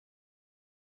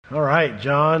All right,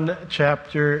 John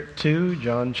chapter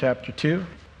 2.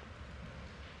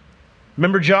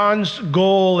 Remember, John's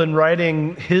goal in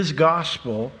writing his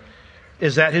gospel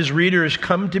is that his readers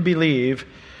come to believe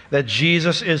that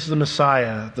Jesus is the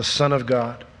Messiah, the Son of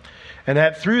God, and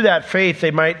that through that faith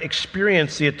they might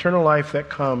experience the eternal life that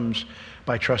comes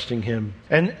by trusting him.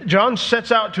 And John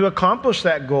sets out to accomplish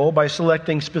that goal by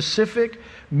selecting specific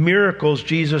miracles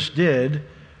Jesus did,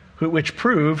 which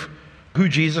prove who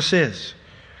Jesus is.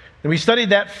 And we studied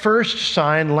that first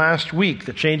sign last week,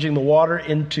 the changing the water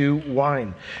into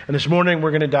wine. And this morning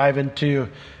we're going to dive into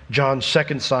John's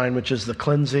second sign, which is the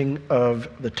cleansing of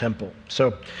the temple.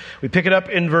 So we pick it up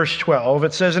in verse 12.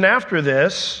 It says, "And after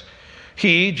this,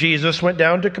 he, Jesus, went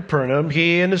down to Capernaum,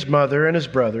 he and his mother and his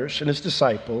brothers and his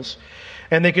disciples,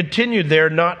 and they continued there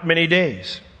not many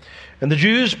days. And the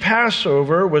Jews'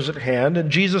 Passover was at hand, and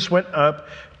Jesus went up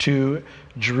to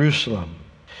Jerusalem."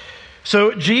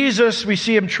 So Jesus, we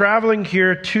see him traveling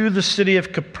here to the city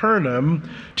of Capernaum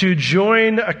to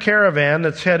join a caravan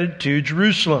that's headed to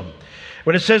Jerusalem.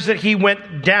 When it says that he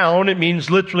went down, it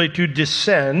means literally to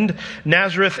descend.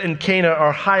 Nazareth and Cana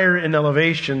are higher in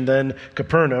elevation than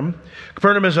Capernaum.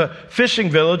 Capernaum is a fishing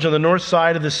village on the north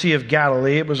side of the Sea of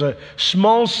Galilee. It was a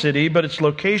small city, but its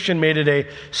location made it a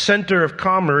center of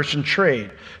commerce and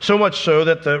trade. So much so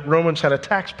that the Romans had a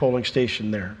tax polling station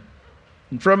there.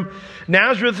 And from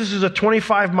Nazareth, this is a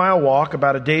 25-mile walk,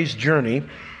 about a day's journey.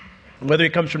 Whether he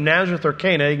comes from Nazareth or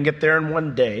Cana, he can get there in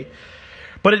one day.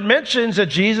 But it mentions that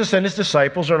Jesus and his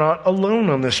disciples are not alone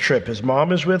on this trip. His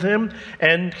mom is with him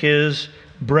and his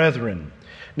brethren.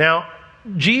 Now,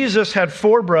 Jesus had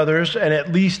 4 brothers and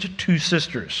at least 2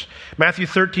 sisters. Matthew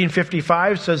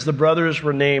 13:55 says the brothers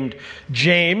were named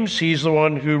James. He's the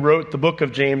one who wrote the book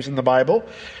of James in the Bible.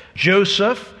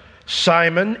 Joseph,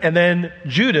 Simon, and then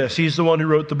Judas. He's the one who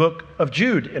wrote the book of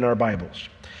Jude in our Bibles.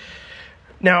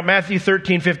 Now, Matthew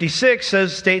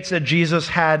 13:56 states that Jesus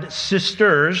had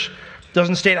sisters.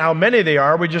 Doesn't state how many they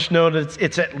are. We just know that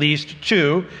it's at least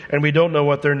 2, and we don't know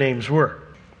what their names were.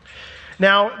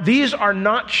 Now, these are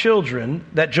not children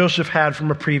that Joseph had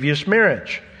from a previous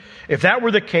marriage. If that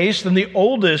were the case, then the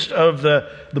oldest of the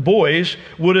boys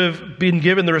would have been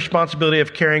given the responsibility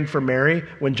of caring for Mary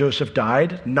when Joseph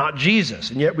died, not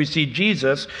Jesus. And yet we see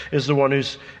Jesus is the one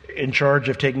who's in charge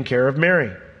of taking care of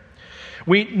Mary.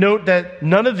 We note that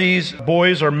none of these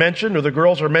boys are mentioned, or the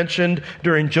girls are mentioned,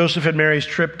 during Joseph and Mary's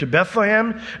trip to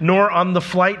Bethlehem, nor on the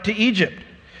flight to Egypt.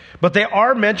 But they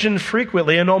are mentioned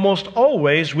frequently and almost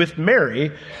always with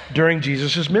Mary during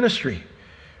Jesus' ministry.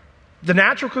 The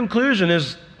natural conclusion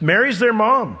is Mary's their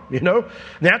mom,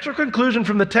 Natural conclusion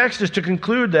from the text is to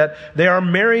conclude that they are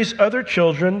Mary's other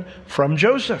children from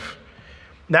Joseph.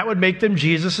 That would make them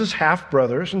Jesus'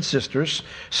 half-brothers and sisters,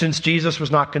 since Jesus was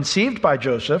not conceived by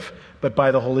Joseph, but by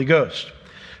the Holy Ghost.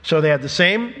 So they had the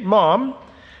same mom,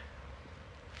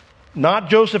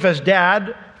 not Joseph as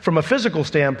dad from a physical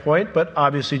standpoint, but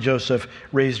obviously Joseph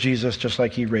raised Jesus just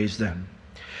like he raised them.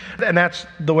 And that's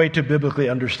the way to biblically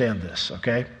understand this,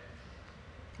 okay?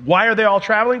 Why are they all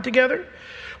traveling together?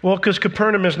 Well, because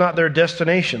Capernaum is not their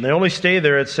destination. They only stay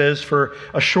there, it says, for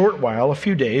a short while, a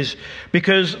few days,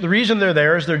 because the reason they're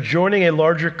there is they're joining a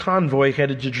larger convoy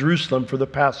headed to Jerusalem for the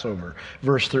Passover.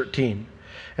 Verse 13.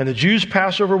 "And the Jews'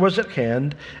 Passover was at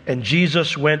hand, and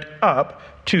Jesus went up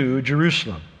to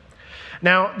Jerusalem."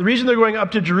 Now, the reason they're going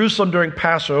up to Jerusalem during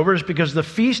Passover is because the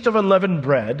Feast of Unleavened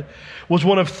Bread was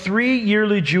one of 3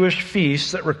 yearly Jewish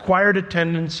feasts that required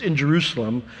attendance in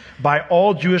Jerusalem by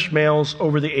all Jewish males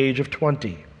over the age of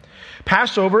 20.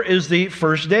 Passover is the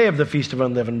first day of the Feast of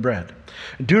Unleavened Bread.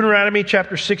 In Deuteronomy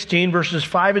chapter 16, verses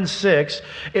 5 and 6,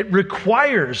 it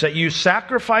requires that you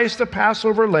sacrifice the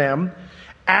Passover lamb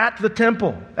at the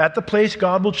temple, at the place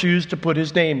God will choose to put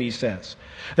his name, he says.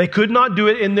 They could not do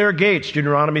it in their gates.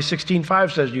 Deuteronomy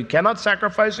 16:5 says, you cannot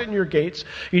sacrifice it in your gates.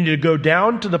 You need to go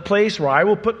down to the place where I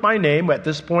will put my name. At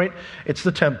this point, it's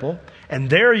the temple.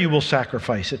 And there you will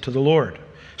sacrifice it to the Lord.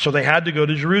 So they had to go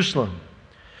to Jerusalem.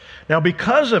 Now,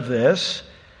 because of this,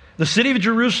 the city of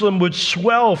Jerusalem would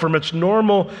swell from its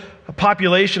normal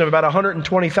population of about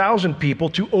 120,000 people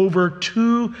to over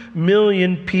 2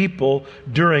 million people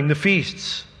during the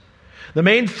feasts. The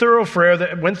main thoroughfare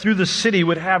that went through the city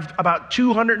would have about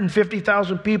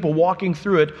 250,000 people walking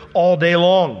through it all day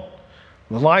long.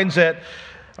 The lines at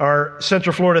our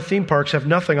Central Florida theme parks have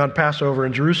nothing on Passover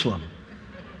in Jerusalem.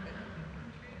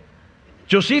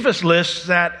 Josephus lists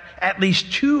that at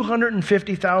least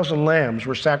 250,000 lambs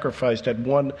were sacrificed at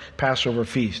one Passover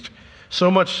feast.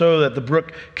 So much so that the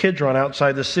brook Kidron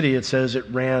outside the city, it says it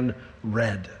ran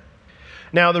red.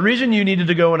 Now, the reason you needed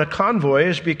to go in a convoy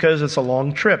is because it's a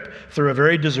long trip through a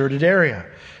very deserted area.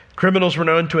 Criminals were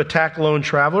known to attack lone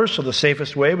travelers, so the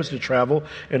safest way was to travel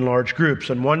in large groups.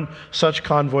 And one such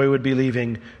convoy would be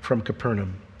leaving from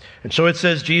Capernaum. And so it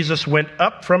says Jesus went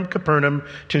up from Capernaum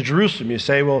to Jerusalem. You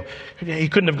say, well, he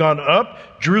couldn't have gone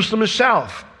up. Jerusalem is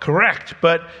south. Correct.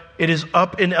 But it is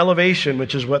up in elevation,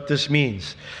 which is what this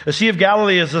means. The Sea of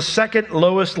Galilee is the second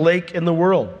lowest lake in the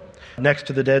world, next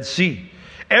to the Dead Sea.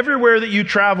 Everywhere that you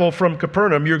travel from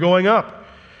Capernaum, you're going up.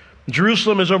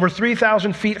 Jerusalem is over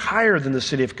 3,000 feet higher than the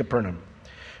city of Capernaum.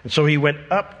 And so he went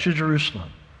up to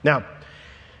Jerusalem. Now,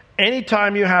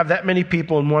 anytime you have that many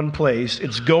people in one place,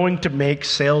 it's going to make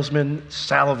salesmen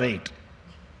salivate.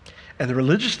 And the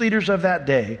religious leaders of that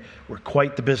day were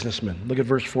quite the businessmen. Look at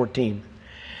verse 14.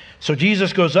 So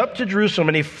Jesus goes up to Jerusalem,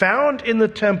 and he found in the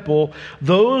temple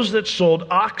those that sold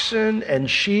oxen and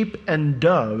sheep and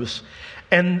doves.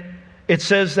 And it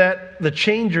says that the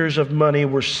changers of money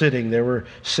were sitting. They were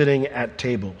sitting at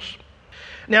tables.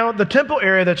 Now, the temple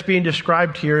area that's being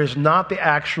described here is not the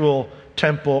actual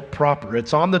temple proper.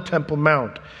 It's on the Temple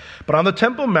Mount. But on the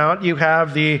Temple Mount, you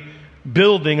have the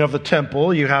building of the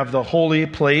temple. You have the holy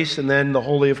place and then the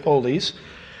Holy of Holies.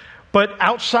 But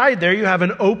outside there, you have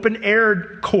an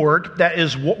open-air court that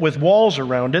is with walls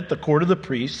around it, the court of the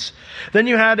priests. Then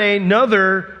you had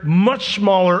another much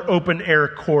smaller open-air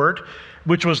court,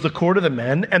 which was the court of the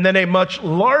men, and then a much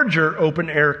larger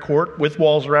open-air court with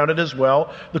walls around it as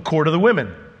well, the court of the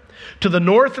women. To the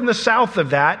north and the south of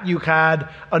that, you had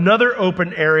another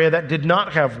open area that did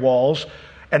not have walls,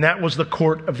 and that was the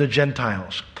court of the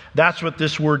Gentiles. That's what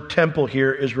this word temple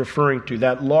here is referring to,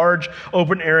 that large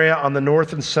open area on the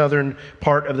north and southern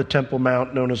part of the Temple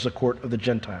Mount known as the court of the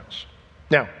Gentiles.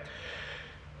 Now,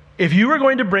 if you were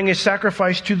going to bring a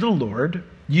sacrifice to the Lord,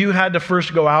 you had to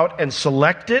first go out and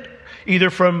select it,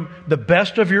 either from the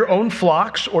best of your own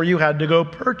flocks, or you had to go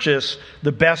purchase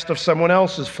the best of someone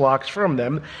else's flocks from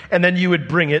them, and then you would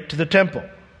bring it to the temple.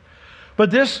 But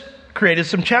this created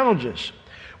some challenges.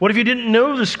 What if you didn't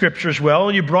know the scriptures well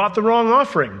and you brought the wrong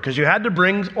offering? Because you had to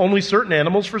bring only certain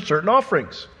animals for certain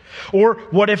offerings. Or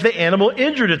what if the animal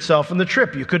injured itself in the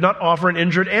trip? You could not offer an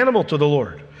injured animal to the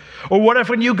Lord. Or what if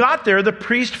when you got there, the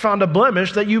priest found a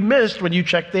blemish that you missed when you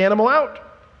checked the animal out?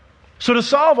 So to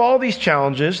solve all these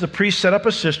challenges, the priest set up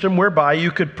a system whereby you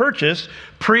could purchase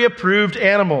pre-approved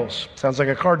animals. Sounds like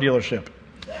a car dealership.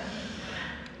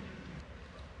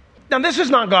 Now, this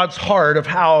is not God's heart of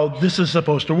how this is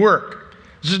supposed to work.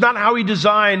 This is not how he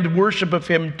designed worship of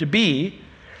him to be.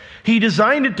 He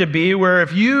designed it to be where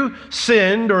if you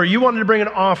sinned or you wanted to bring an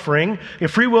offering, a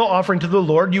free will offering to the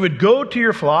Lord, you would go to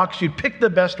your flocks, you'd pick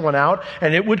the best one out,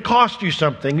 and it would cost you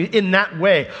something in that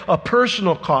way, a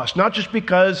personal cost. Not just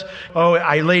because,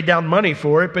 I laid down money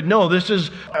for it, but no, this is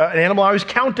an animal I was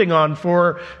counting on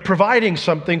for providing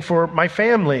something for my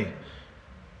family,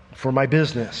 for my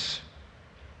business.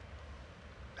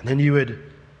 And then you would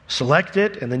select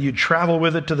it, and then you'd travel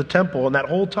with it to the temple, and that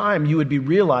whole time you would be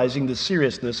realizing the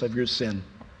seriousness of your sin.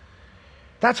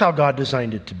 That's how God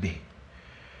designed it to be.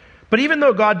 But even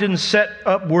though God didn't set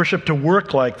up worship to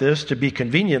work like this, to be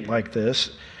convenient like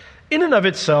this, in and of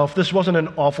itself, this wasn't an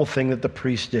awful thing that the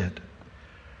priest did.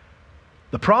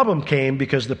 The problem came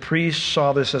because the priests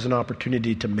saw this as an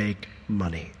opportunity to make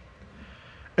money.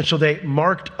 And so they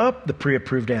marked up the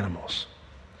pre-approved animals.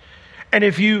 And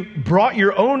if you brought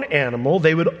your own animal,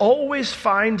 they would always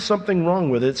find something wrong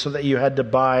with it so that you had to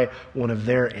buy one of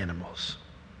their animals.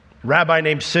 A rabbi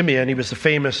named Simeon, he was the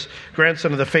famous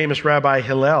grandson of the famous Rabbi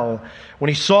Hillel. When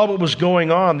he saw what was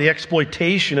going on, the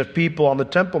exploitation of people on the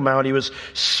Temple Mount, he was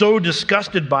so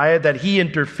disgusted by it that he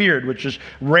interfered, which is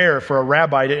rare for a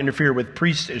rabbi to interfere with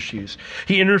priest issues.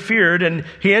 He interfered, and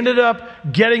he ended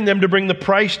up getting them to bring the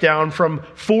price down from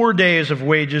 4 days of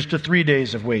wages to 3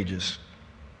 days of wages.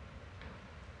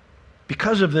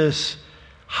 Because of this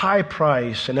high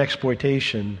price and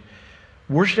exploitation,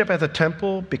 worship at the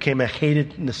temple became a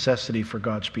hated necessity for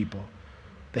God's people.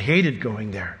 They hated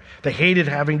going there. They hated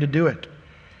having to do it.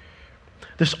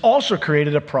 This also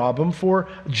created a problem for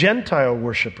Gentile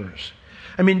worshipers.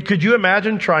 I mean, could you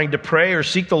imagine trying to pray or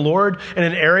seek the Lord in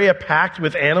an area packed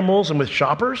with animals and with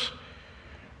shoppers?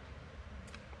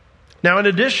 Now, in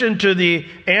addition to the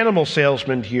animal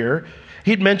salesman here,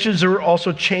 he mentions there were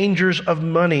also changers of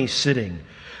money sitting.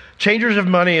 Changers of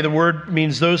money, the word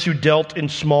means those who dealt in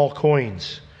small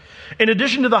coins. In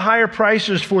addition to the higher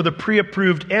prices for the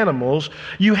pre-approved animals,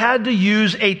 you had to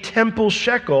use a temple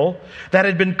shekel that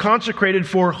had been consecrated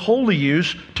for holy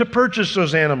use to purchase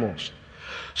those animals.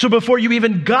 So before you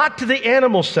even got to the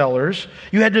animal sellers,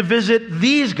 you had to visit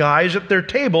these guys at their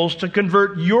tables to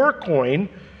convert your coin,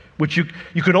 which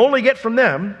you could only get from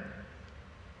them,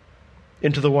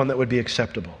 into the one that would be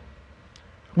acceptable.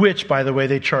 which, by the way,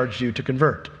 they charged you to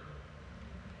convert.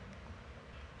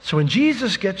 So when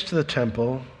Jesus gets to the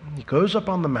temple, he goes up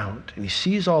on the mount and he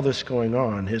sees all this going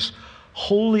on. His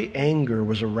holy anger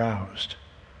was aroused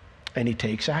and he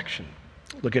takes action.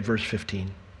 Look at verse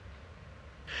 15.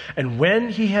 And when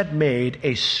he had made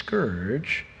a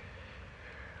scourge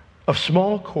of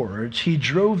small cords, he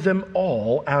drove them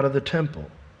all out of the temple,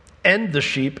 and the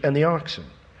sheep and the oxen.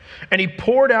 And he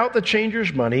poured out the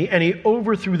changers' money, and he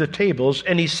overthrew the tables,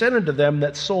 and he said unto them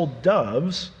that sold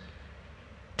doves,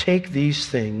 take these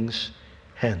things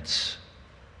hence.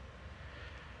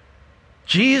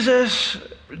 Jesus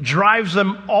drives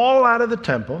them all out of the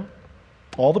temple,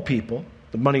 all the people,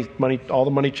 all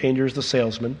the money changers, the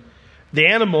salesmen, the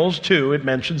animals too, it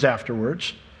mentions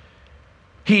afterwards.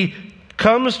 He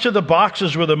comes to the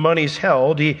boxes where the money's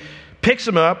held. He picks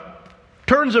them up,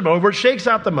 turns them over, shakes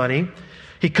out the money.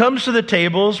 He comes to the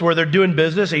tables where they're doing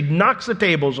business. He knocks the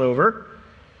tables over.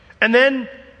 And then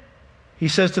he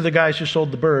says to the guys who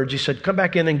sold the birds, he said, come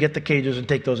back in and get the cages and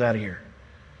take those out of here.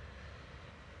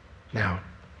 Now,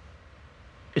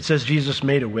 it says Jesus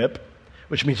made a whip,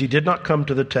 which means he did not come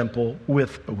to the temple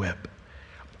with a whip.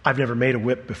 I've never made a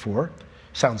whip before.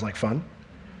 Sounds like fun.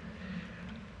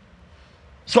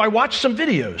 So I watched some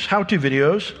videos, how-to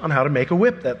videos on how to make a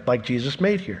whip that like Jesus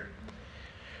made here.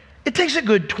 It takes a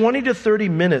good 20 to 30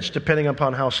 minutes depending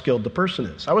upon how skilled the person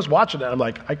is. I was watching it, I'm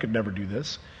like, I could never do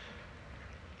this.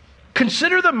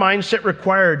 Consider the mindset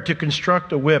required to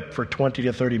construct a whip for 20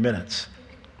 to 30 minutes.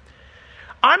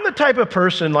 I'm the type of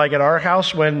person, like at our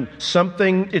house, when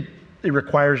something it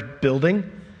requires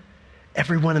building,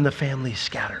 everyone in the family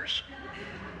scatters.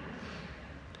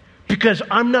 Because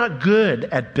I'm not good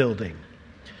at building.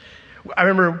 I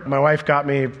remember my wife got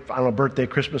me, birthday,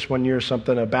 Christmas one year or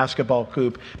something, a basketball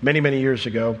hoop many, many years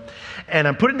ago. And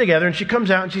I'm putting it together and she comes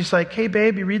out and she's like, hey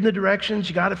babe, you reading the directions?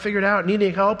 You got it figured out? Need any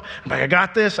help? I'm like, I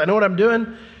got this. I know what I'm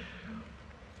doing.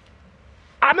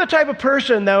 I'm the type of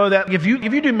person, though, that if you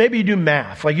do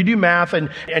math, like you do math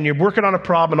and you're working on a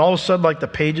problem and all of a sudden like the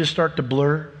pages start to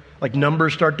blur, like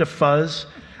numbers start to fuzz.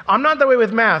 I'm not that way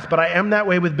with math, but I am that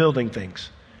way with building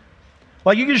things.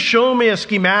 Like you can show me a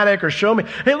schematic or show me,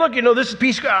 hey, look, this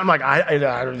piece, I'm like,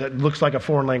 it looks like a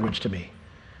foreign language to me.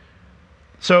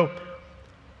 So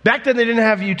back then they didn't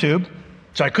have YouTube,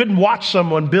 so I couldn't watch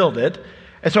someone build it.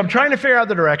 And so I'm trying to figure out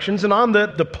the directions, and on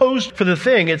the post for the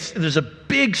thing, there's a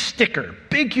big sticker,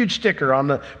 big, huge sticker on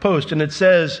the post, and it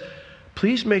says,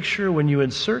 please make sure when you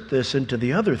insert this into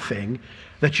the other thing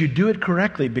that you do it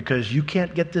correctly because you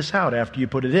can't get this out after you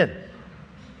put it in.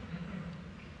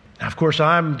 Now, of course,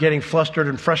 I'm getting flustered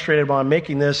and frustrated while I'm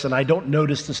making this, and I don't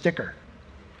notice the sticker.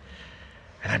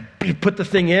 And you put the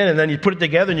thing in, and then you put it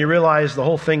together, and you realize the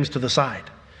whole thing's to the side.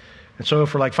 And so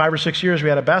for like 5 or 6 years, we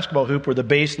had a basketball hoop where the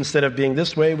base, instead of being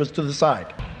this way, was to the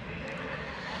side.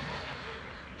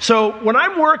 So when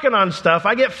I'm working on stuff,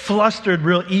 I get flustered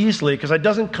real easily because it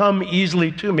doesn't come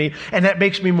easily to me, and that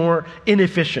makes me more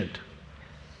inefficient.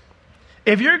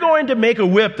 If you're going to make a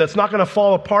whip that's not going to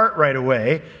fall apart right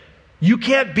away, you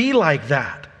can't be like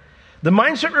that. The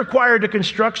mindset required to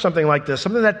construct something like this,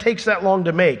 something that takes that long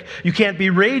to make, you can't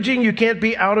be raging, you can't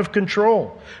be out of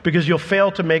control because you'll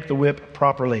fail to make the whip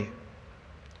properly.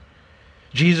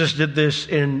 Jesus did this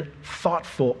in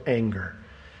thoughtful anger,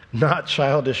 not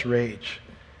childish rage.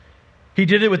 He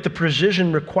did it with the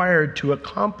precision required to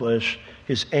accomplish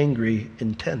his angry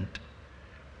intent.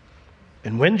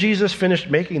 And when Jesus finished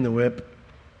making the whip,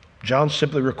 John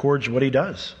simply records what he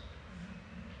does.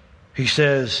 He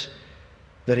says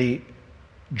that he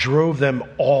drove them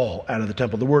all out of the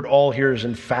temple. The word all here is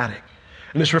emphatic.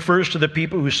 And this refers to the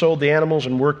people who sold the animals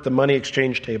and worked the money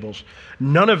exchange tables.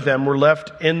 None of them were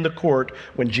left in the court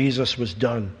when Jesus was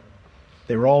done.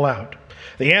 They were all out.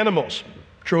 The animals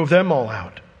drove them all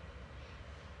out.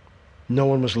 No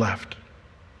one was left.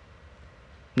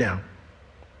 Now,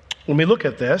 when we look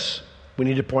at this, we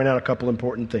need to point out a couple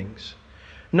important things.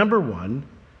 Number one,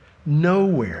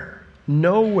 nowhere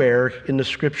in the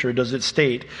scripture does it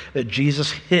state that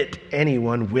Jesus hit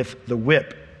anyone with the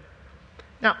whip.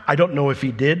 Now, I don't know if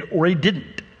he did or he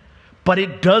didn't, but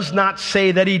it does not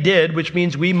say that he did, which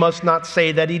means we must not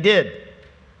say that he did.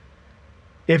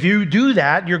 If you do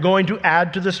that, you're going to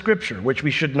add to the scripture, which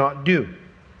we should not do.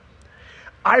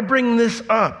 I bring this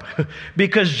up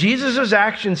because Jesus'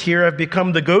 actions here have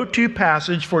become the go-to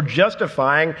passage for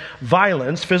justifying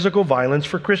violence, physical violence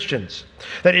for Christians.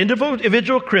 That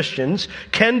individual Christians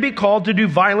can be called to do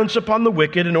violence upon the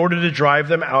wicked in order to drive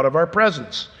them out of our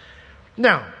presence.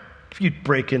 Now, if you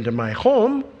break into my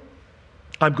home,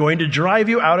 I'm going to drive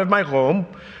you out of my home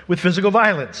with physical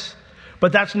violence.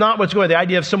 But that's not what's going on. The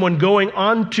idea of someone going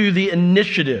onto the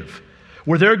initiative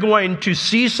where they're going to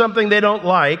see something they don't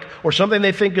like or something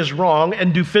they think is wrong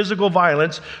and do physical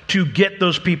violence to get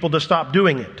those people to stop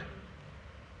doing it.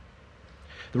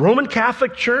 The Roman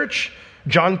Catholic Church,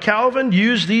 John Calvin,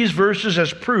 used these verses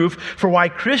as proof for why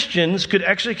Christians could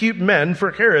execute men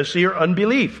for heresy or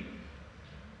unbelief.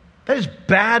 That is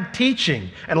bad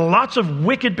teaching, and lots of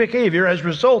wicked behavior has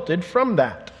resulted from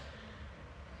that.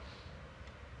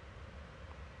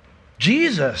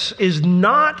 Jesus is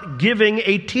not giving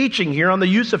a teaching here on the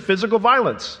use of physical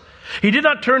violence. He did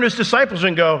not turn to his disciples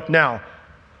and go, "Now,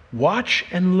 watch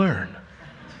and learn."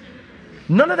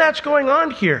 None of that's going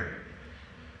on here.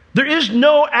 There is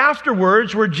no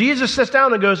afterwards where Jesus sits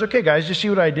down and goes, "Okay, guys, you see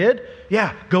what I did?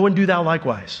 Yeah, go and do thou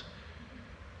likewise."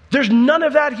 There's none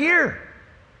of that here.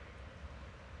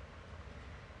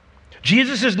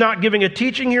 Jesus is not giving a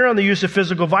teaching here on the use of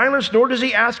physical violence, nor does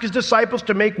he ask his disciples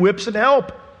to make whips and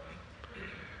help.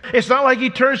 It's not like he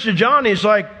turns to John and he's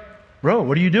like, "Bro,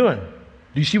 what are you doing?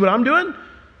 Do you see what I'm doing?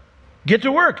 Get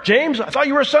to work. James, I thought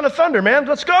you were a son of thunder, man.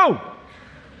 Let's go."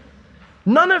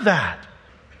 None of that.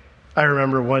 I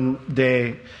remember one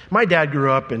day, my dad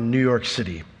grew up in New York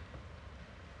City.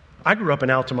 I grew up in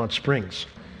Altamont Springs.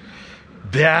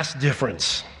 Vast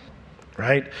difference,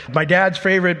 right? My dad's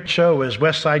favorite show was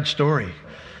West Side Story.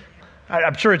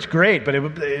 I'm sure it's great, but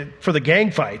for the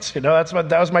gang fights, that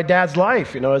was my dad's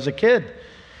life, as a kid.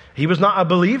 He was not a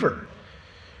believer.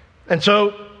 And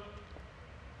so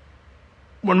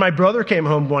when my brother came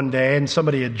home one day and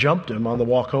somebody had jumped him on the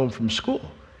walk home from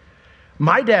school,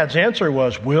 my dad's answer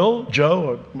was, "Will,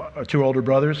 Joe, our two older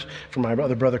brothers from my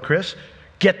other brother Chris,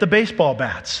 get the baseball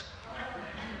bats."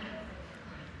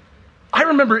 I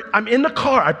remember I'm in the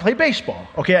car. I play baseball.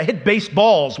 Okay, I hit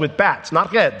baseballs with bats,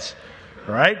 not heads.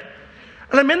 All right?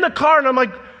 And I'm in the car and I'm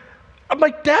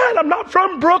like, "Dad, I'm not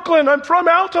from Brooklyn. I'm from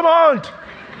Altamont."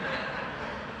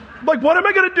 I'm like, "What am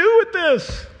I going to do with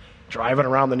this?" Driving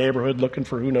around the neighborhood looking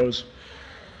for who knows.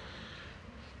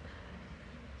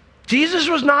 Jesus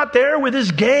was not there with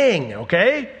his gang,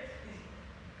 okay?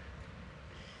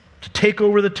 To take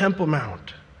over the Temple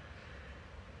Mount.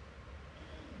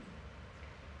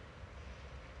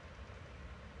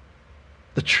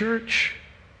 The church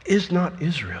is not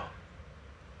Israel.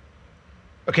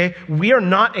 Okay? We are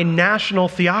not a national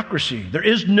theocracy. There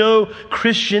is no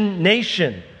Christian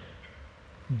nation.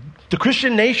 The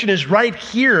Christian nation is right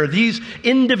here, these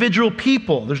individual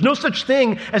people. There's no such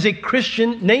thing as a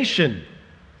Christian nation.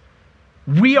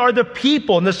 We are the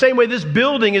people. In the same way this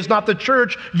building is not the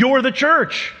church, you're the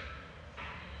church.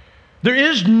 There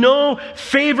is no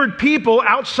favored people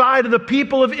outside of the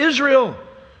people of Israel.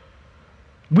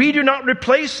 We do not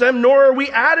replace them, nor are we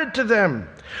added to them.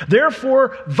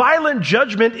 Therefore, violent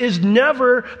judgment is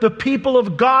never the people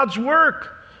of God's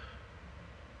work.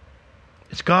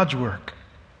 It's God's work.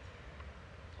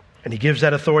 And he gives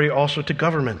that authority also to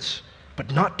governments,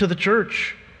 but not to the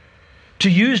church. To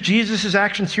use Jesus'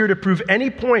 actions here to prove any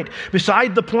point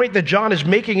beside the point that John is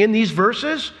making in these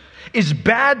verses is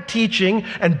bad teaching,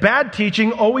 and bad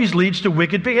teaching always leads to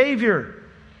wicked behavior.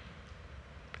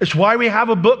 It's why we have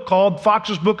a book called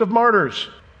Fox's Book of Martyrs.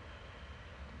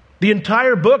 The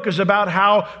entire book is about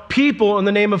how people in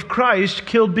the name of Christ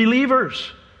killed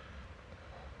believers.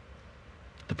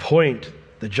 The point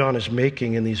that John is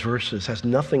making in these verses has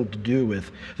nothing to do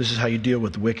with this is how you deal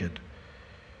with the wicked.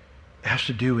 It has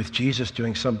to do with Jesus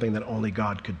doing something that only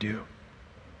God could do.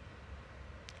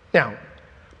 Now,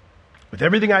 with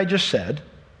everything I just said,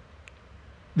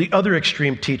 the other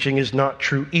extreme teaching is not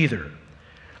true either.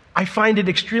 I find it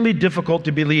extremely difficult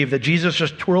to believe that Jesus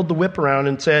just twirled the whip around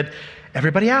and said,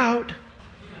 "Everybody out.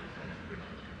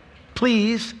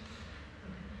 Please."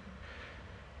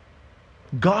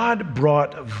 God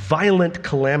brought violent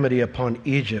calamity upon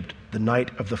Egypt the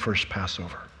night of the first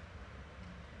Passover.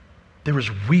 There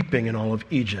was weeping in all of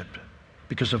Egypt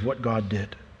because of what God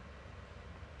did.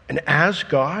 And as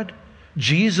God,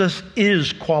 Jesus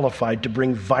is qualified to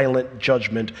bring violent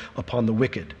judgment upon the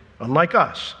wicked. Unlike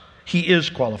us, he is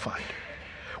qualified.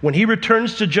 When he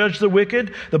returns to judge the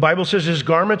wicked, the Bible says his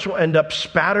garments will end up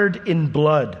spattered in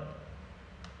blood.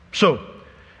 So,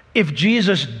 if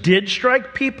Jesus did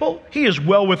strike people, he is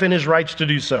well within his rights to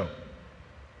do so.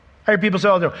 I hear people say,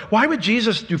 "Why would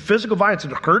Jesus do physical violence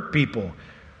and hurt people?"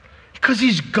 Because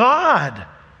he's God.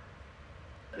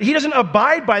 He doesn't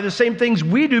abide by the same things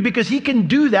we do because he can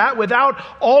do that without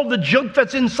all the junk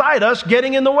that's inside us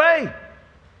getting in the way.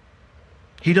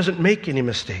 He doesn't make any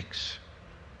mistakes.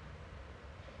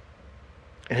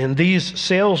 And in these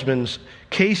salesmen's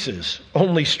cases,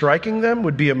 only striking them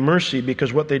would be a mercy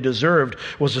because what they deserved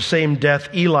was the same death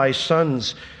Eli's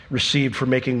sons received for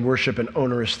making worship an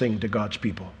onerous thing to God's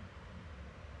people.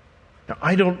 Now,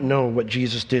 I don't know what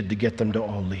Jesus did to get them to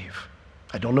all leave.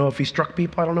 I don't know if he struck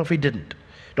people. I don't know if he didn't.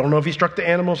 I don't know if he struck the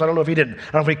animals. I don't know if he didn't.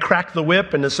 I don't know if he cracked the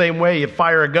whip in the same way you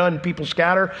fire a gun, people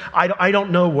scatter. I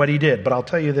don't know what he did, but I'll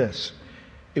tell you this.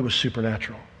 It was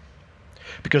supernatural.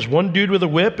 Because one dude with a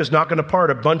whip is not going to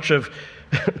part a bunch of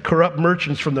corrupt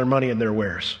merchants from their money and their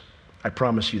wares. I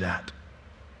promise you that.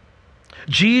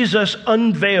 Jesus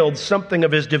unveiled something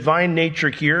of his divine nature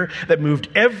here that moved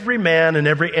every man and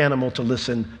every animal to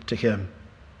listen to him.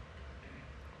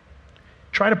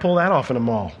 Try to pull that off in a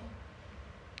mall.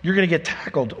 You're going to get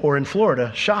tackled, or in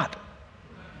Florida, shot.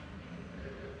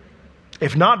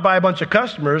 If not by a bunch of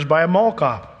customers, by a mall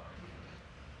cop.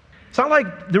 It's not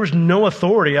like there was no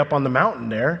authority up on the mountain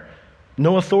there.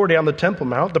 No authority on the Temple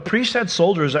Mount. The priests had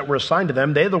soldiers that were assigned to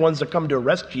them. They're the ones that come to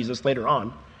arrest Jesus later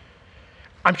on.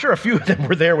 I'm sure a few of them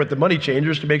were there with the money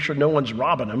changers to make sure no one's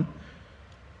robbing them.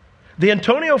 The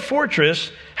Antonia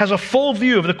Fortress has a full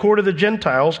view of the court of the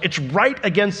Gentiles. It's right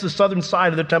against the southern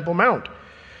side of the Temple Mount.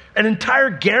 An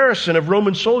entire garrison of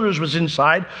Roman soldiers was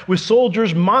inside, with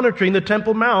soldiers monitoring the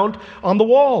Temple Mount on the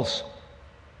walls.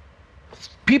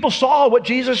 People saw what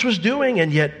Jesus was doing,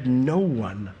 and yet no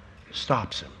one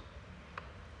stops him.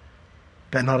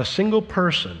 But not a single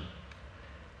person.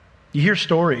 You hear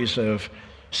stories of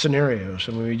scenarios.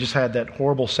 I mean, we just had that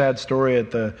horrible, sad story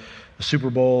at the Super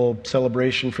Bowl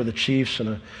celebration for the Chiefs, and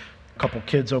a couple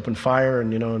kids opened fire,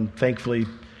 and thankfully,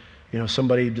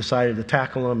 somebody decided to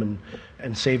tackle them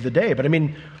and save the day. But I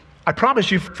mean, I promise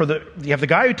you, you have the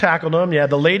guy who tackled him, you had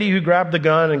the lady who grabbed the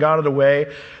gun and got it away.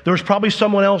 There was probably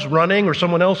someone else running or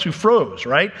someone else who froze,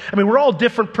 right? I mean, we're all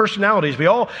different personalities. We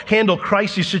all handle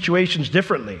crisis situations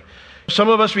differently. Some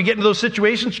of us, we get into those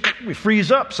situations, we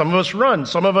freeze up. Some of us run.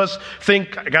 Some of us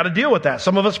think, I got to deal with that.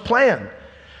 Some of us plan.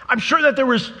 I'm sure that there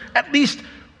was at least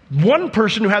one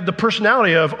person who had the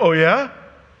personality of, oh yeah?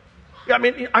 I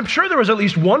mean, I'm sure there was at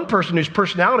least one person whose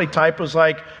personality type was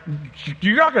like,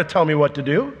 you're not going to tell me what to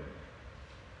do.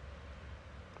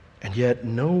 And yet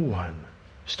no one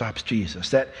stops Jesus.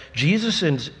 That Jesus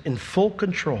is in full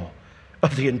control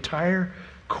of the entire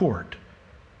court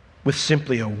with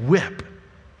simply a whip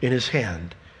in his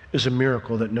hand is a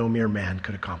miracle that no mere man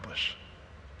could accomplish.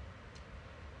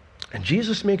 And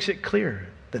Jesus makes it clear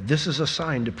that this is a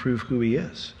sign to prove who he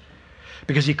is.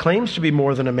 Because he claims to be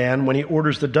more than a man when he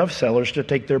orders the dove sellers to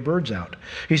take their birds out.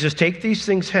 He says, take these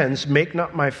things hence, make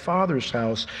not my Father's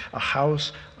house a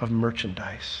house of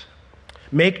merchandise.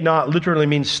 Make not literally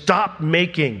means stop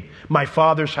making my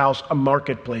Father's house a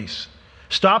marketplace.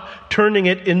 Stop turning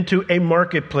it into a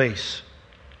marketplace.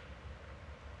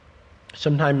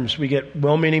 Sometimes we get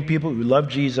well-meaning people who love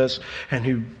Jesus and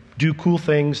who do cool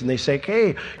things, and they say,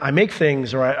 hey, I make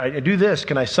things, or I do this.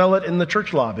 Can I sell it in the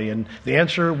church lobby? And the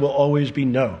answer will always be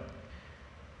no.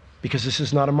 Because this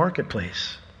is not a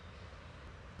marketplace.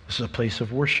 This is a place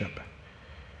of worship.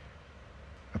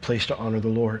 A place to honor the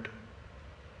Lord.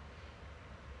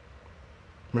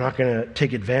 We're not going to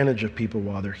take advantage of people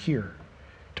while they're here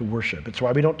to worship. It's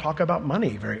why we don't talk about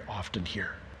money very often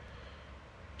here.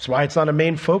 It's why it's not a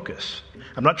main focus.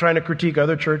 I'm not trying to critique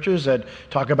other churches that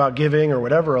talk about giving or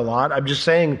whatever a lot. I'm just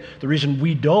saying the reason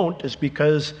we don't is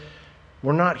because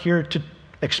we're not here to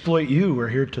exploit you. We're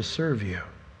here to serve you.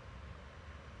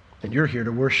 And you're here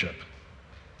to worship.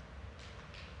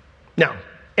 Now,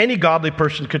 any godly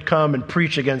person could come and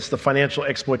preach against the financial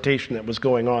exploitation that was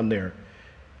going on there.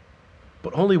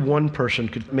 But only one person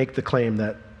could make the claim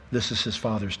that this is his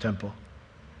Father's temple.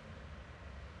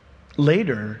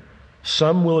 Later,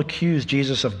 some will accuse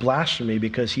Jesus of blasphemy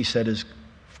because he said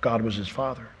God was his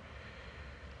Father.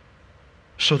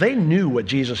 So they knew what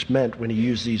Jesus meant when he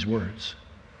used these words.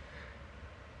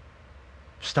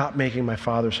 Stop making my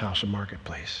Father's house a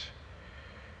marketplace.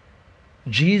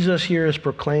 Jesus here is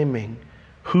proclaiming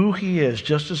who he is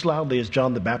just as loudly as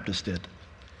John the Baptist did.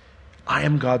 I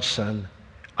am God's Son.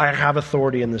 I have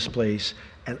authority in this place,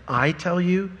 and I tell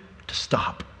you to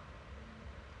stop.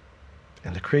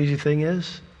 And the crazy thing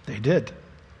is, they did.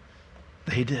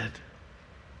 They did.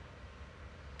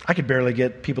 I could barely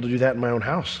get people to do that in my own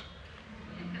house.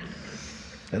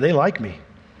 And they like me.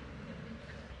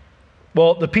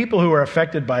 Well, the people who are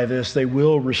affected by this, they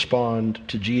will respond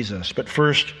to Jesus. But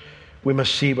first, we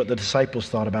must see what the disciples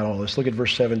thought about all this. Look at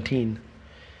verse 17.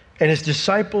 And his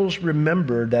disciples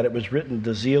remembered that it was written,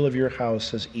 the zeal of your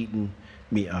house has eaten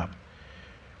me up.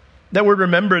 That word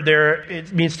remembered there,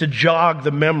 it means to jog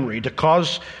the memory, to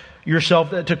cause you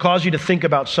to think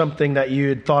about something that you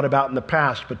had thought about in the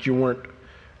past, but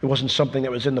it wasn't something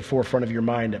that was in the forefront of your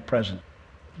mind at present.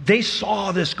 They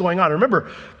saw this going on. Remember,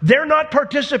 they're not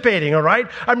participating, all right?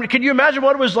 I mean, can you imagine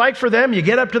what it was like for them? You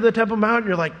get up to the Temple Mount and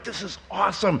you're like, this is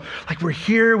awesome. Like, we're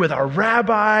here with our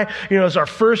rabbi. It's our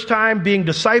first time being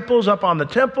disciples up on the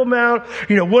Temple Mount.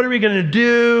 What are we going to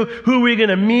do? Who are we going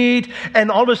to meet?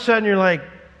 And all of a sudden you're like,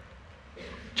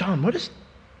 John, what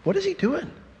is he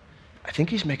doing? I think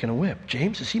he's making a whip.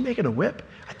 James, is he making a whip?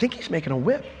 I think he's making a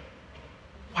whip.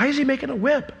 Why is he making a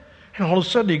whip? And all of a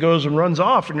sudden he goes and runs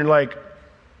off and you're like,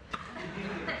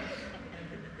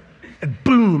 and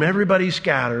boom, everybody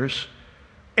scatters.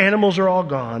 Animals are all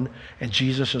gone, and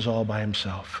Jesus is all by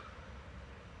himself.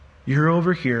 You're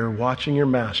over here watching your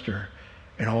master,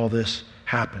 and all this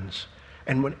happens.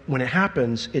 And when it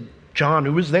happens, John,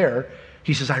 who was there,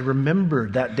 he says, I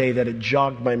remembered that day that it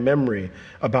jogged my memory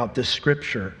about this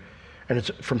scripture. And it's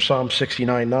from Psalm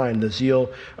 69:9, the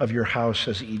zeal of your house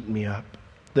has eaten me up.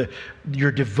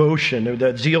 Your devotion,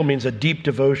 that zeal means a deep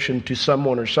devotion to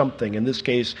someone or something, in this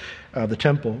case, the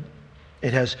temple.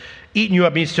 It has eaten you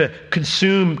up, means to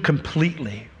consume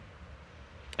completely.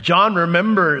 John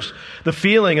remembers the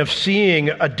feeling of seeing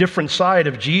a different side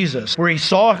of Jesus, where he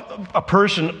saw a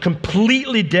person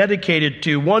completely dedicated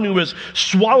to, one who was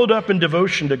swallowed up in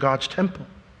devotion to God's temple.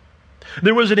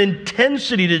 There was an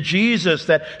intensity to Jesus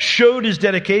that showed his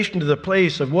dedication to the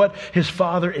place of what his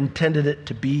Father intended it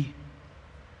to be.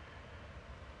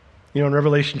 In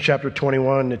Revelation chapter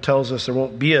 21, it tells us there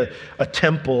won't be a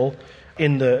temple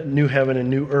in the new heaven and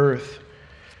new earth.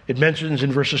 It mentions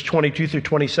in verses 22 through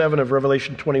 27 of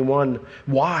Revelation 21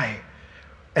 why.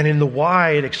 And in the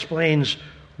why, it explains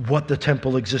what the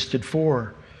temple existed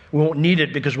for. We won't need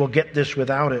it because we'll get this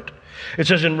without it. It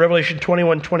says in Revelation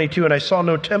 21:22, and I saw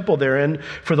no temple therein,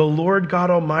 for the Lord God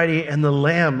Almighty and the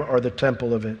Lamb are the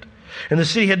temple of it. And the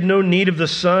city had no need of the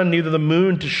sun, neither the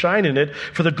moon to shine in it,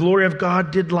 for the glory of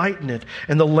God did lighten it,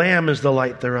 and the Lamb is the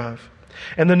light thereof.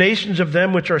 And the nations of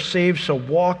them which are saved shall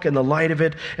walk in the light of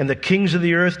it, and the kings of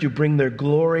the earth do bring their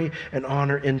glory and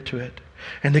honor into it.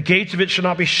 And the gates of it shall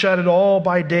not be shut at all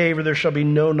by day, for there shall be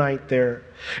no night there.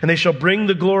 And they shall bring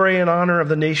the glory and honor of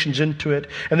the nations into it,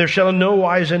 and there shall in no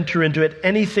wise enter into it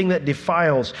anything that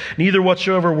defiles, neither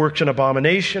whatsoever works an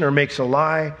abomination or makes a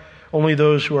lie, only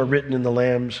those who are written in the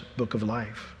Lamb's book of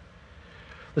life.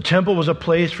 The temple was a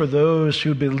place for those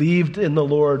who believed in the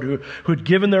Lord, who had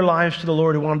given their lives to the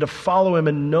Lord, who wanted to follow him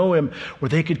and know him, where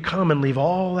they could come and leave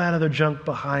all that other junk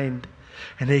behind,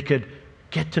 and they could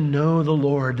get to know the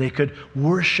Lord. They could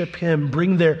worship him,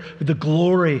 bring the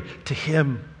glory to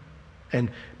him,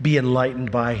 and be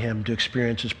enlightened by him to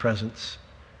experience his presence.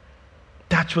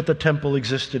 That's what the temple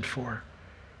existed for,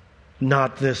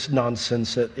 not this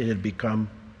nonsense that it had become.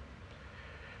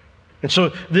 And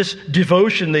so this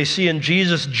devotion they see in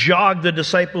Jesus jogged the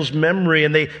disciples' memory,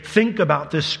 and they think about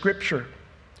this scripture.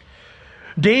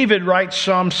 David writes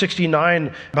Psalm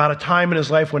 69 about a time in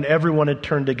his life when everyone had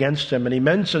turned against him. And he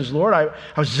mentions, Lord, I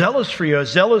was zealous for you. I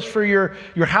was zealous for your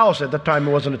house. At that time,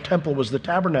 it wasn't a temple, it was the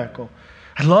tabernacle.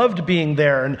 I loved being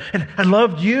there, and I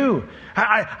loved you.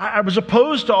 I was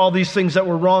opposed to all these things that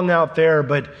were wrong out there,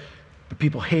 but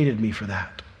people hated me for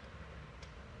that.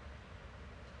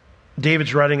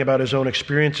 David's writing about his own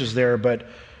experiences there, but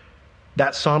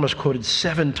that psalm is quoted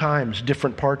 7 times,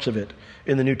 different parts of it,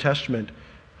 in the New Testament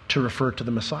to refer to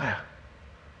the Messiah.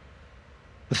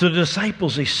 And so the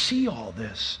disciples, they see all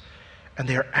this, and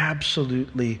they're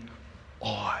absolutely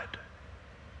awed.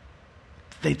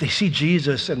 They see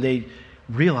Jesus, and they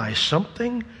realize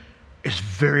something is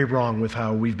very wrong with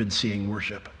how we've been seeing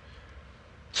worship.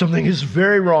 Something is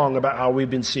very wrong about how we've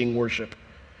been seeing worship.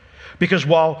 Because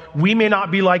while we may not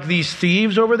be like these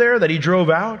thieves over there that he drove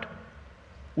out,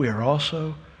 we are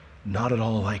also not at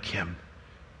all like him.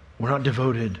 We're not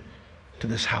devoted to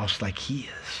this house like he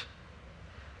is.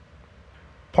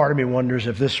 Part of me wonders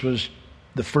if this was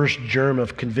the first germ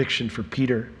of conviction for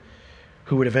Peter,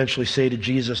 who would eventually say to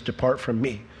Jesus, "Depart from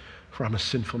me, for I'm a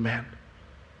sinful man."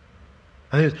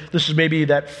 I think this is maybe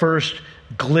that first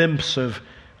glimpse of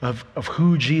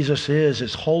who Jesus is,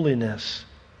 his holiness,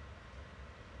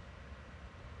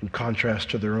 in contrast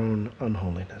to their own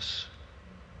unholiness.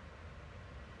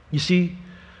 You see,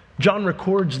 John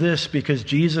records this because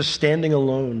Jesus, standing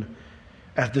alone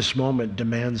at this moment,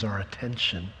 demands our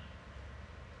attention.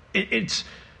 It's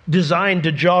designed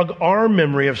to jog our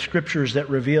memory of scriptures that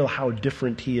reveal how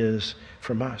different he is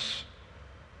from us,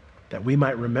 that we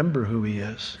might remember who he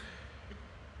is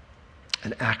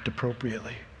and act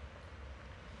appropriately.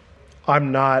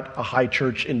 I'm not a high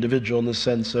church individual in the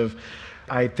sense of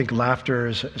I think laughter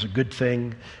is a good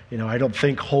thing. I don't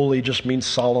think holy just means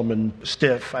solemn and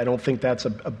stiff. I don't think that's a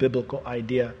biblical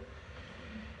idea.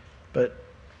 But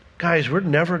Guys, we're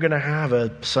never going to have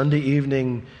a Sunday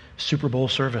evening Super Bowl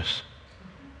service.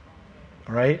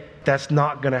 All right? That's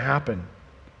not going to happen.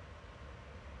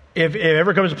 If it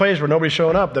ever comes to a place where nobody's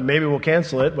showing up, then maybe we'll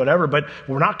cancel it, whatever. But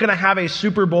we're not going to have a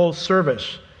Super Bowl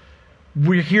service.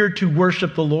 We're here to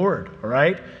worship the Lord, all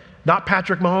right? Not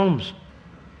Patrick Mahomes.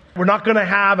 We're not going to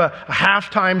have a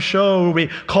halftime show where we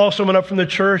call someone up from the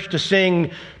church to sing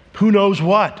who knows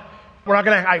what. We're not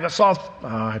going to...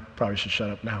 I probably should shut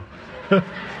up now.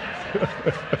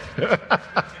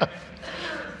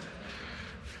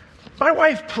 My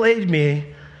wife played me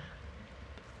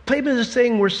this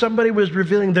thing where somebody was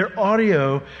revealing their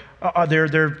audio,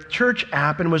 their church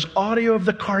app, and it was audio of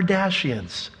the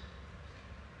Kardashians.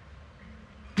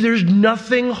 There's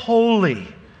nothing holy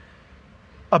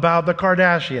about the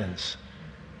Kardashians.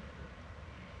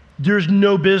 There's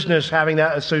no business having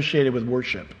that associated with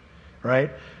worship,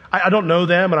 right? I don't know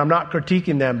them, and I'm not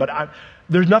critiquing them, but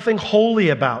there's nothing holy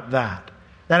about that.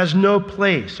 That has no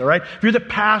place, all right? If you're the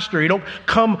pastor, you don't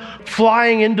come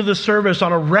flying into the service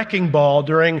on a wrecking ball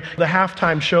during the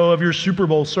halftime show of your Super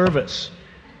Bowl service,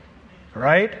 all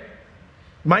right?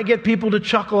 Might get people to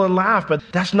chuckle and laugh, but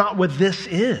that's not what this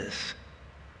is.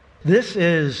 This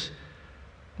is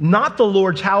not the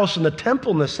Lord's house and the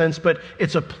temple in the sense, but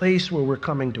it's a place where we're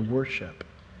coming to worship.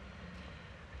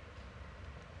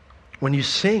 When you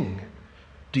sing,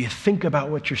 do you think about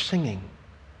what you're singing?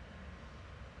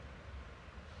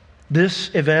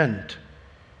 This event,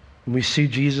 when we see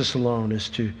Jesus alone, is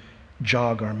to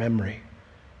jog our memory,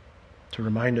 to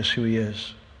remind us who he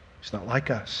is. He's not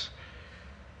like us.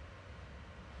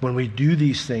 When we do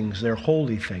these things, they're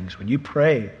holy things. When you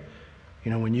pray,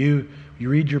 when you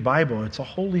read your Bible, it's a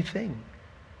holy thing.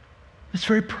 It's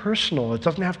very personal. It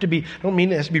doesn't have to be, I don't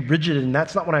mean it has to be rigid, and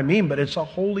that's not what I mean, but it's a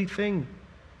holy thing.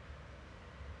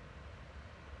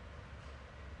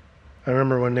 I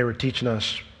remember when they were teaching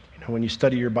us, when you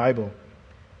study your Bible,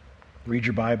 read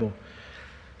your Bible,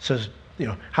 it says,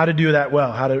 how to do that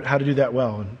well, how to do that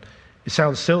well. And it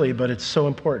sounds silly, but it's so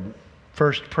important.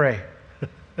 First, pray.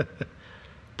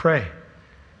 Pray.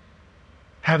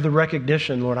 Have the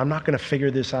recognition, Lord, I'm not going to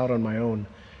figure this out on my own.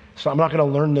 So I'm not going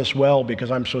to learn this well because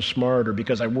I'm so smart or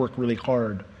because I work really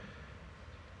hard.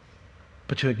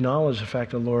 But to acknowledge the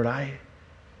fact that, Lord, I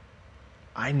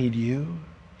need you.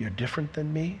 You're different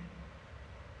than me.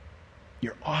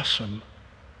 You're awesome.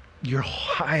 You're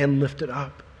high and lifted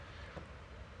up.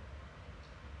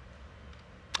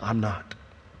 I'm not.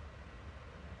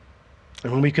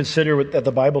 And when we consider that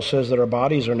the Bible says that our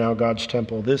bodies are now God's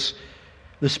temple, this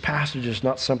passage is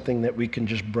not something that we can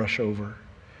just brush over.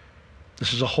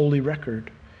 This is a holy record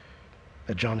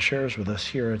that John shares with us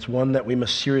here. It's one that we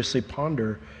must seriously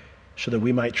ponder so that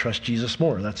we might trust Jesus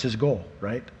more. That's his goal,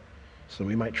 right? So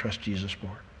we might trust Jesus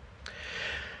more.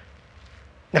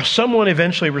 Now, someone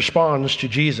eventually responds to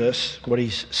Jesus, what he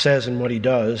says and what he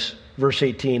does. Verse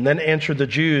 18, then answered the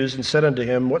Jews and said unto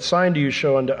him, what sign do you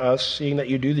show unto us, seeing that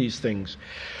you do these things?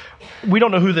 We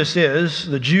don't know who this is.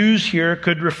 The Jews here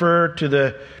could refer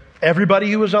to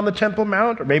everybody who was on the Temple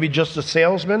Mount, or maybe just the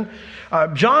salesman.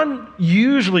 John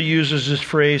usually uses this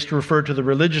phrase to refer to the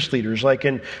religious leaders. Like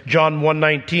in John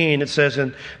 1:19, it says,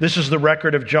 and this is the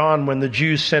record of John when the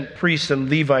Jews sent priests and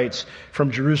Levites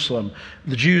from Jerusalem.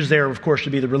 The Jews there, of course,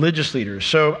 to be the religious leaders.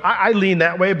 So I lean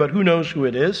that way, but who knows who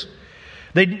it is?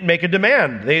 They make a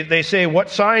demand. They say,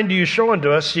 what sign do you show unto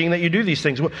us, seeing that you do these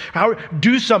things?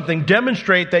 Do something,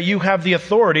 demonstrate that you have the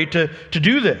authority to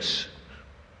do this.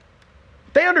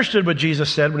 They understood what Jesus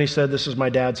said when he said, this is my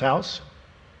dad's house.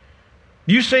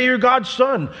 You say you're God's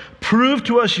son. Prove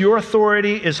to us your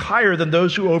authority is higher than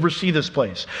those who oversee this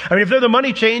place. I mean, if they're the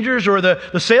money changers or the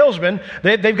salesmen,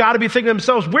 they've got to be thinking to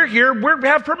themselves, we're here, we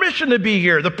have permission to be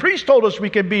here. The priest told us we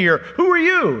could be here. Who are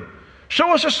you?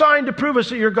 Show us a sign to prove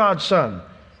us that you're God's son.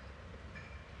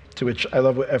 To which I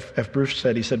love what F. Bruce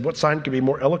said. He said, what sign could be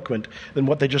more eloquent than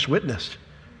what they just witnessed?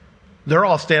 They're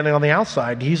all standing on the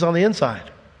outside, and he's on the inside.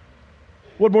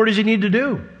 What more does he need to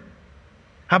do?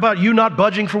 How about you not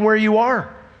budging from where you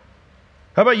are?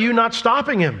 How about you not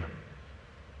stopping him?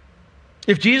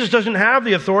 If Jesus doesn't have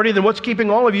the authority, then what's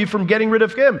keeping all of you from getting rid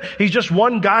of him? He's just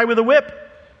one guy with a whip.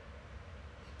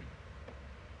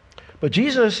 But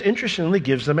Jesus, interestingly,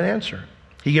 gives them an answer.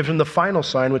 He gives them the final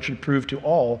sign which would prove to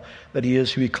all that he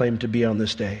is who he claimed to be on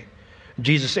this day.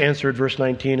 Jesus answered, verse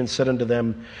 19, and said unto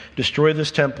them, destroy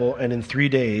this temple, and in 3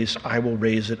 days I will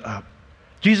raise it up.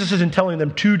 Jesus isn't telling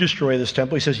them to destroy this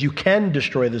temple. He says, you can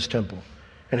destroy this temple,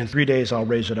 and in 3 days I'll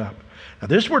raise it up. Now,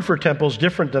 this word for temple is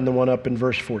different than the one up in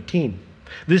verse 14.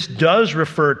 This does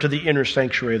refer to the inner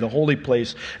sanctuary, the holy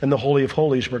place, and the Holy of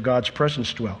Holies where God's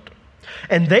presence dwelt.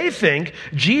 And they think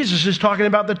Jesus is talking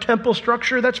about the temple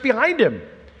structure that's behind him.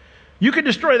 You can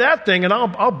destroy that thing and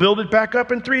I'll build it back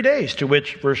up in 3 days. To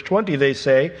which, verse 20, they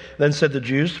say, then said the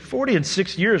Jews,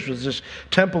 46 years was this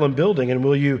temple and building, and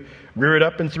will you rear it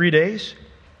up in 3 days?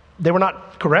 They were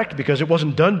not correct because it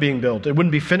wasn't done being built. It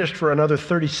wouldn't be finished for another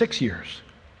 36 years.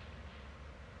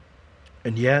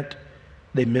 And yet,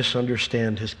 they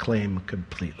misunderstand his claim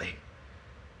completely.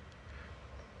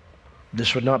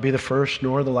 This would not be the first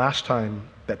nor the last time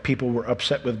that people were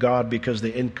upset with God because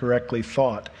they incorrectly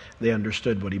thought they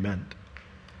understood what he meant.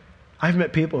 I've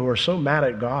met people who are so mad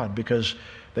at God because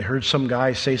they heard some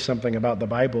guy say something about the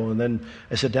Bible, and then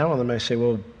I sit down with them and I say,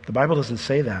 well, the Bible doesn't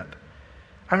say that.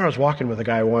 I remember I was walking with a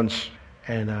guy once,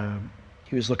 and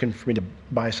he was looking for me to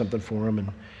buy something for him,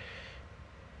 and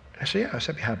I said, yeah,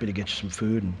 I'd be happy to get you some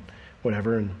food and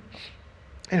whatever. And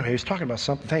anyway, he was talking about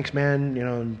something. Thanks, man,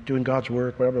 doing God's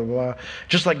work, whatever, blah, blah.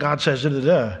 Just like God says,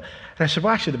 da-da-da. And I said,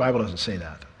 well, actually, the Bible doesn't say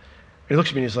that. And he looks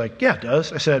at me and he's like, yeah, it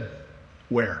does. I said,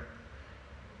 where?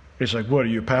 He's like, what, are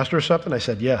you a pastor or something? I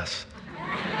said, yes.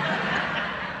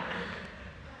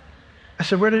 I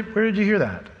said, where did you hear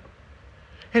that?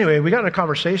 Anyway, we got in a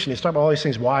conversation. He's talking about all these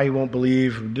things, why he won't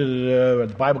believe,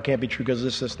 the Bible can't be true because of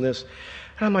this, this, and this.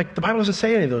 And I'm like, the Bible doesn't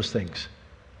say any of those things.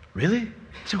 Really?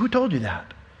 So who told you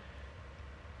that?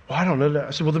 Well, I don't know.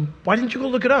 I said, well, then why didn't you go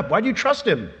look it up? Why do you trust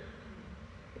him?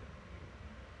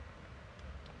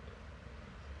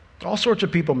 All sorts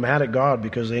of people mad at God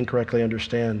because they incorrectly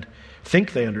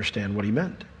think they understand what he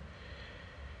meant.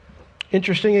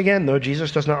 Interesting again, though,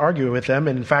 Jesus does not argue with them.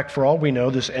 And in fact, for all we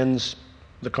know, this ends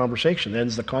the conversation,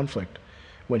 ends the conflict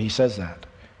when he says that.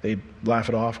 They laugh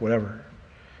it off, whatever.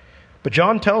 But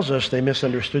John tells us they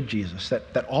misunderstood Jesus,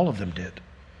 that all of them did.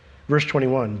 Verse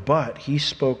 21, but he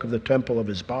spoke of the temple of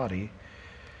his body.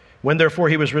 When therefore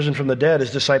he was risen from the dead,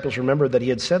 his disciples remembered that he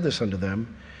had said this unto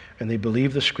them, and they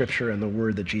believed the scripture and the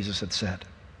word that Jesus had said.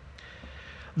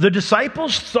 The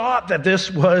disciples thought that this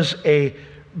was a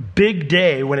big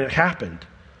day when it happened,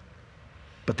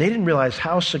 but they didn't realize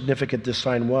how significant this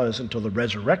sign was until the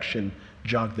resurrection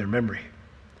jogged their memory.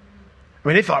 I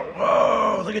mean, they thought,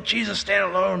 whoa, look at Jesus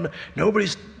standing alone.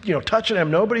 Nobody's, touching him.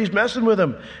 Nobody's messing with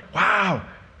him. Wow.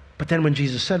 But then when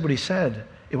Jesus said what he said,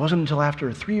 it wasn't until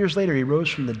after 3 years later he rose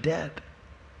from the dead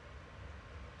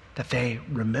that they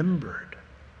remembered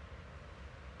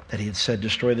that he had said,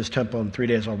 destroy this temple in 3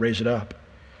 days, I'll raise it up,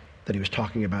 that he was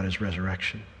talking about his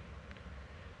resurrection.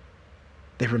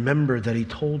 They remembered that he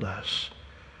told us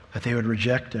that they would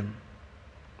reject him,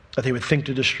 that they would think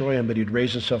to destroy him, but he'd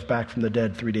raise himself back from the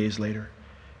dead 3 days later.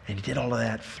 And he did all of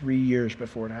that 3 years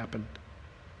before it happened.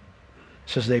 It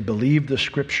says they believed the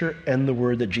scripture and the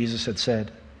word that Jesus had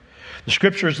said. The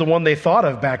scripture is the one they thought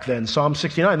of back then, Psalm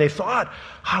 69. They thought,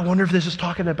 I wonder if this is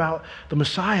talking about the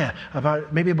Messiah,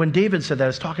 about maybe when David said that,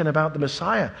 it's talking about the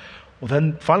Messiah. Well,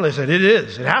 then finally they said, it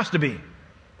is. It has to be.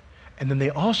 And then they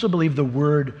also believed the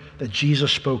word that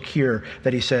Jesus spoke here,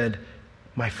 that he said,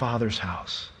 my Father's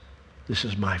house. This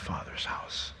is my Father's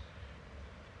house.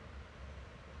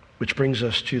 Which brings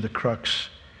us to the crux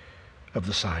of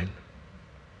the sign.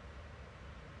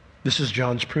 This is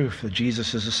John's proof that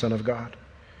Jesus is the Son of God,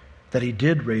 that he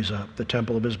did raise up the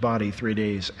temple of his body 3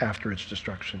 days after its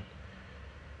destruction.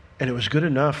 And it was good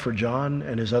enough for John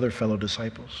and his other fellow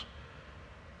disciples.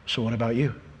 So what about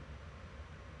you?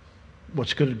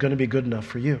 What's going to be good enough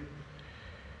for you?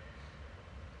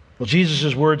 Well,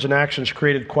 Jesus' words and actions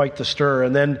created quite the stir.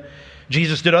 And then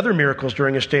Jesus did other miracles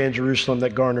during his stay in Jerusalem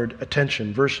that garnered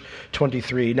attention. Verse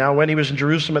 23, now when he was in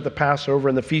Jerusalem at the Passover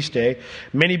and the feast day,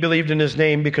 many believed in his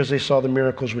name because they saw the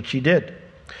miracles which he did.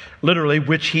 Literally,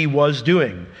 which he was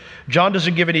doing. John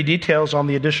doesn't give any details on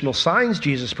the additional signs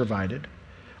Jesus provided,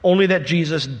 only that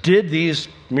Jesus did these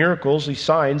miracles, these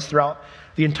signs, throughout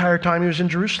the entire time he was in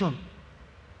Jerusalem.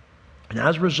 And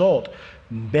as a result,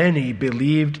 many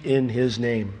believed in his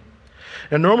name.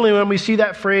 Now, normally when we see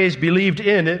that phrase, believed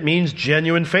in, it means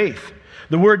genuine faith.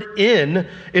 The word in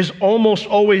is almost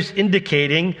always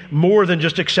indicating more than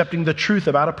just accepting the truth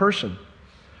about a person.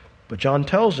 But John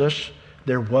tells us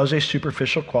there was a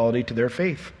superficial quality to their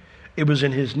faith. It was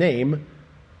in his name,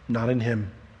 not in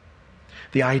him.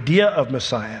 The idea of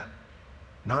Messiah,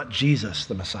 not Jesus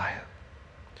the Messiah.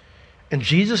 And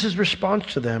Jesus'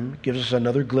 response to them gives us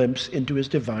another glimpse into his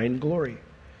divine glory.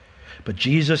 But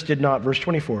Jesus did not, verse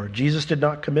 24, Jesus did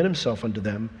not commit himself unto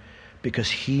them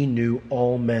because he knew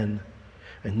all men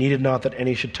and needed not that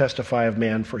any should testify of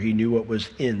man, for he knew what was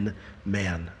in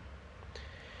man.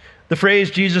 The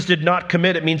phrase Jesus did not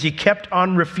commit, it means he kept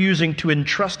on refusing to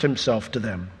entrust himself to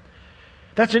them.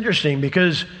 That's interesting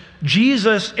because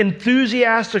Jesus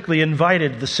enthusiastically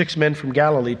invited the 6 men from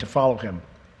Galilee to follow him.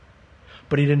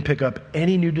 but he didn't pick up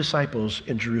any new disciples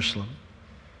in Jerusalem.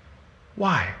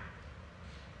 Why?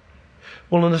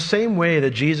 Well, in the same way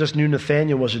that Jesus knew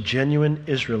Nathanael was a genuine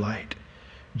Israelite,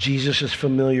 Jesus is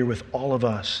familiar with all of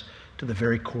us to the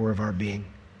very core of our being.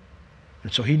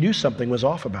 And so he knew something was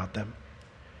off about them.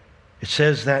 It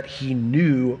says that he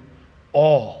knew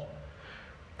all.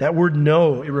 That word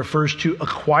know, it refers to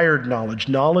acquired knowledge,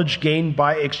 knowledge gained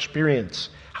by experience.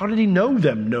 How did he know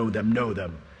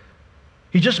them?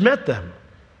 He just met them.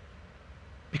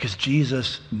 Because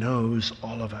Jesus knows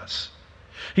all of us.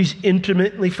 He's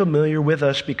intimately familiar with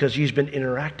us because he's been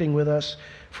interacting with us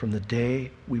from the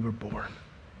day we were born.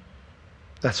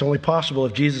 That's only possible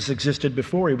if Jesus existed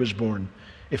before he was born,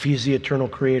 if he's the eternal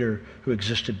creator who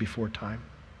existed before time.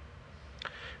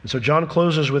 And so John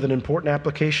closes with an important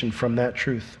application from that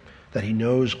truth, that he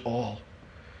knows all.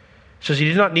 He says he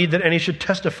did not need that any should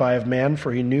testify of man,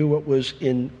 for he knew what was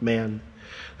in man.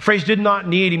 The phrase did not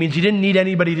need, he means he didn't need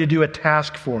anybody to do a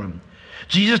task for him.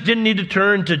 Jesus didn't need to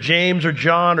turn to James or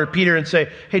John or Peter and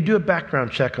say, hey, do a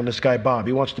background check on this guy Bob.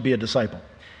 He wants to be a disciple.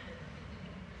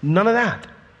 None of that.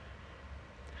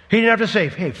 He didn't have to say,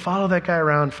 hey, follow that guy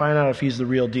around, find out if he's the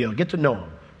real deal, get to know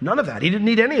him. None of that. He didn't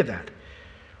need any of that.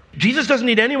 Jesus doesn't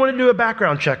need anyone to do a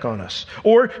background check on us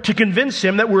or to convince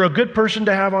him that we're a good person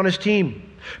to have on his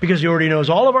team, because he already knows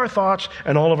all of our thoughts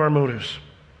and all of our motives.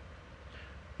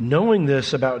 Knowing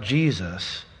this about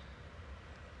Jesus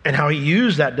and how he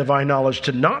used that divine knowledge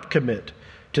to not commit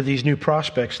to these new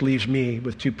prospects leaves me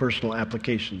with two personal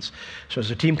applications. So as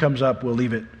the team comes up, we'll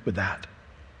leave it with that.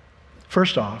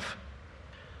 First off,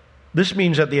 this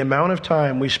means that the amount of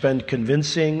time we spend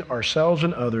convincing ourselves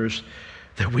and others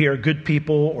that we are good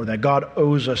people or that God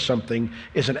owes us something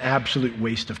is an absolute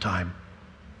waste of time.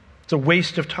 It's a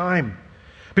waste of time.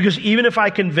 Because even if I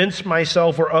convince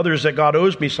myself or others that God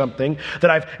owes me something, that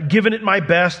I've given it my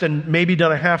best and maybe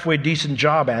done a halfway decent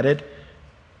job at it,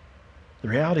 the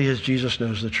reality is Jesus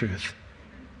knows the truth.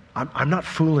 I'm not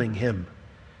fooling him.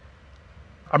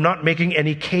 I'm not making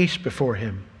any case before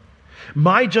him.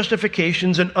 My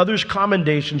justifications and others'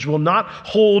 commendations will not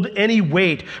hold any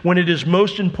weight when it is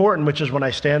most important, which is when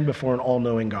I stand before an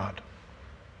all-knowing God.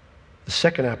 The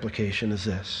second application is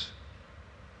this.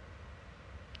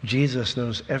 Jesus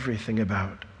knows everything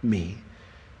about me,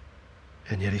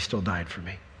 and yet he still died for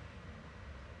me.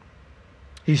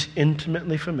 He's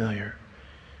intimately familiar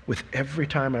with every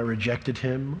time I rejected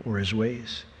him or his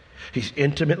ways. He's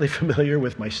intimately familiar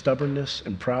with my stubbornness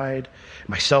and pride,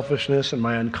 my selfishness and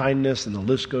my unkindness, and the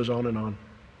list goes on and on.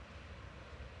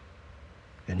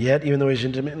 And yet, even though he's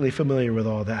intimately familiar with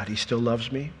all that, he still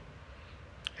loves me,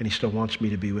 and he still wants me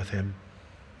to be with him.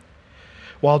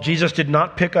 While Jesus did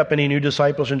not pick up any new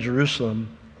disciples in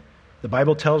Jerusalem, the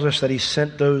Bible tells us that he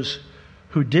sent those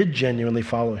who did genuinely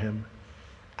follow him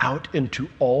out into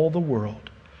all the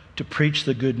world to preach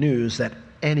the good news that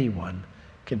anyone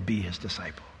can be his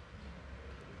disciple.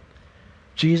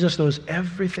 Jesus knows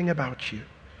everything about you,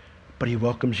 but he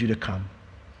welcomes you to come.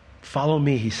 Follow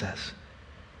me, he says.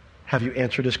 Have you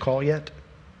answered his call yet?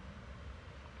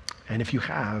 And if you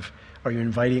have, are you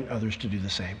inviting others to do the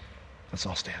same? Let's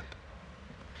all stand.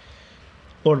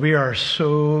 Lord, we are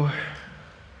so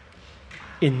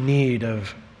in need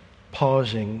of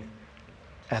pausing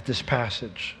at this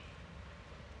passage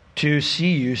to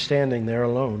see you standing there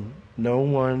alone, no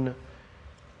one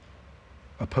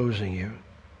opposing you,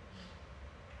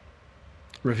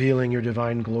 revealing your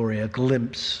divine glory, a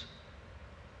glimpse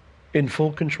in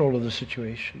full control of the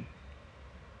situation.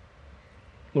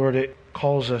 Lord, it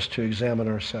calls us to examine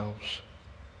ourselves.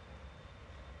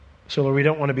 So, Lord, we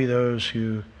don't want to be those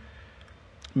who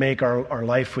make our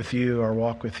life with you, our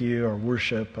walk with you, our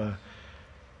worship a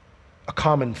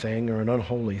common thing or an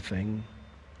unholy thing.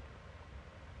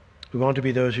 We want to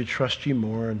be those who trust you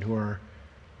more and who are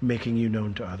making you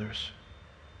known to others.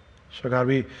 So, God,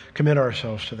 we commit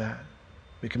ourselves to that.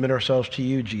 We commit ourselves to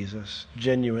you, Jesus,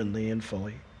 genuinely and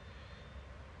fully.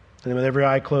 And with every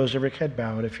eye closed, every head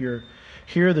bowed, if you're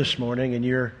here this morning and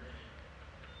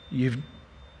you've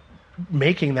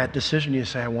making that decision, you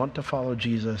say, I want to follow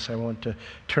Jesus. I want to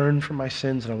turn from my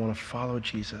sins and I want to follow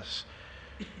Jesus.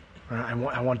 I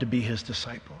want to be his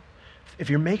disciple. If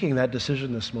you're making that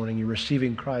decision this morning, you're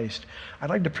receiving Christ, I'd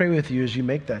like to pray with you as you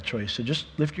make that choice. So just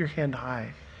lift your hand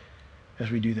high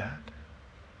as we do that.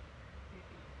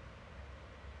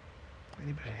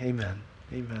 Anybody? Amen.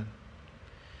 Amen.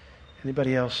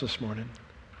 Anybody else this morning?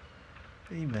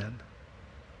 Amen.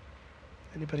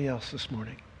 Anybody else this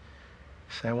morning?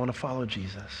 Say, I want to follow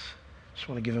Jesus. Just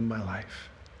want to give him my life.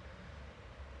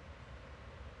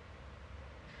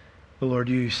 But Lord,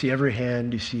 you see every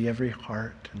hand, you see every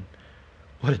heart, and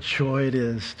what a joy it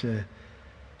is to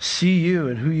see you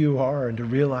and who you are and to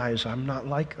realize I'm not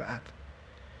like that.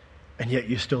 And yet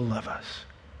you still love us.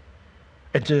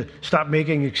 And to stop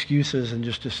making excuses and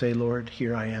just to say, Lord,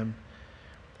 here I am.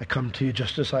 I come to you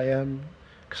just as I am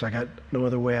because I got no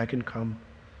other way I can come.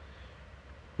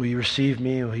 Will you receive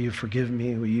me? Will you forgive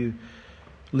me? Will you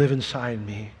live inside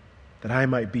me that I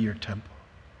might be your temple?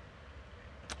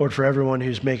 Lord, for everyone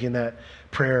who's making that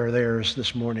prayer theirs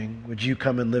this morning, would you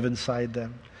come and live inside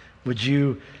them? Would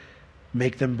you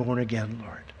make them born again,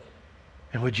 Lord?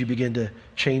 And would you begin to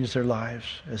change their lives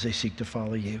as they seek to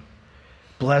follow you?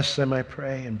 Bless them, I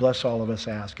pray, and bless all of us,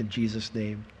 ask in Jesus'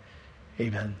 name.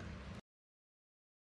 Amen.